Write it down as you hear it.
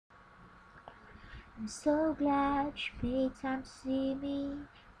I'm so glad you paid time to see me.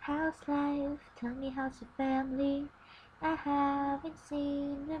 How's life? Tell me how's your family? I haven't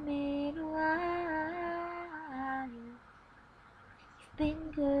seen them in a while. You've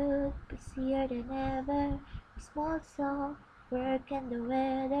been good, busier than ever. Small talk, work and the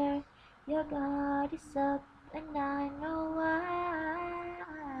weather. Your guard is up and I know why.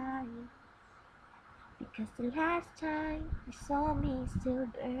 Because the last time you saw me still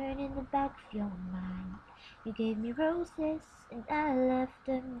burn in the back of your mind. You gave me roses and I left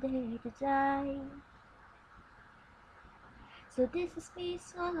them there to die. So this is me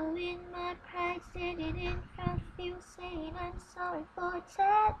swallowing my pride, standing in front of you saying I'm sorry for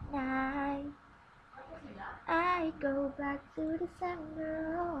that night. I go back to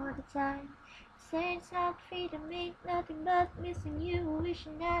December all the time. Turns out freedom ain't nothing but missing you,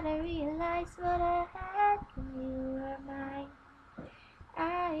 wishing that I realized what I had when you were mine.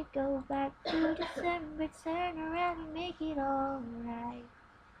 I go back to December, turn around and make it alright.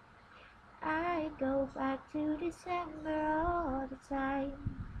 I go back to December all the time.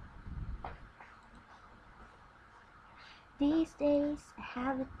 These days I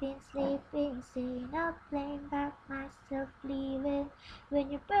haven't been sleeping, staying up, playing back myself, leaving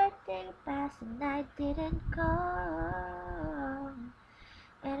when your birthday passed and I didn't come.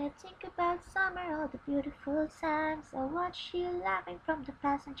 And I think about summer, all the beautiful times I watch you laughing from the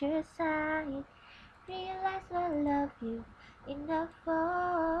passenger side. Realize I love you enough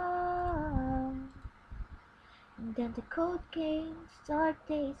for. And then the cold came, dark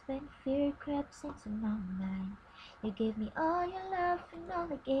days when fear crept into my mind. You gave me all your love and all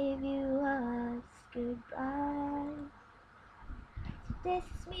I gave you was goodbye. So this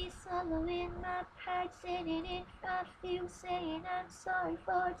is me swallowing my pride, sitting in front of you saying I'm sorry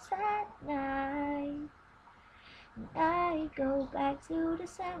for that night. And I go back to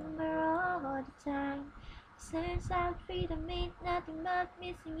December all the time. Turns out freedom ain't nothing but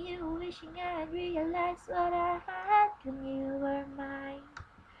missing you, wishing I'd realized what I had when you were mine.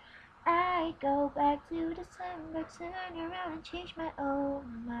 I go back to December, turn around and change my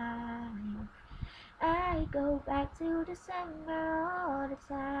own mind. I go back to December all the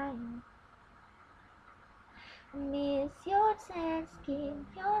time. Miss your tan skin,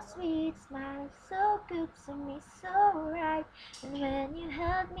 your sweet smile, so good to me, so right. And when you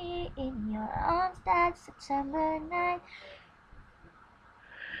held me in your arms that September night,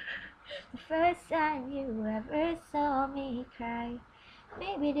 the first time you ever saw me cry.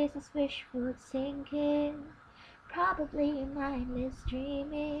 Maybe this is wishful thinking, probably mindless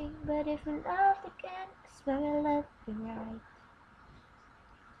dreaming. But if we loved again, I swear I love you right.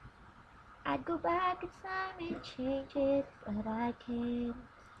 I'd go back in time and change it, but I can't.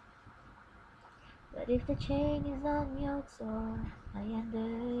 But if the chain is on your door, I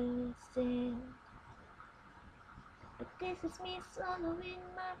understand. But this is me swallowing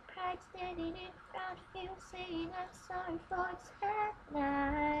my pride, standing in front of you, saying I'm sorry for that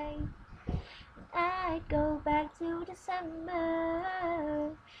night. I go back to December.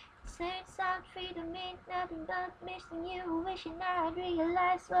 Turns out freedom ain't nothing but missing you, wishing I'd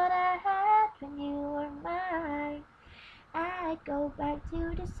realized what I had when you were mine. I go back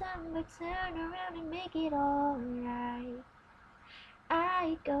to December, turn around and make it alright.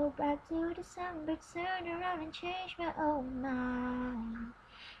 I go back to December, turn around and change my own mind.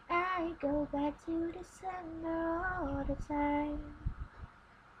 I go back to December all the time.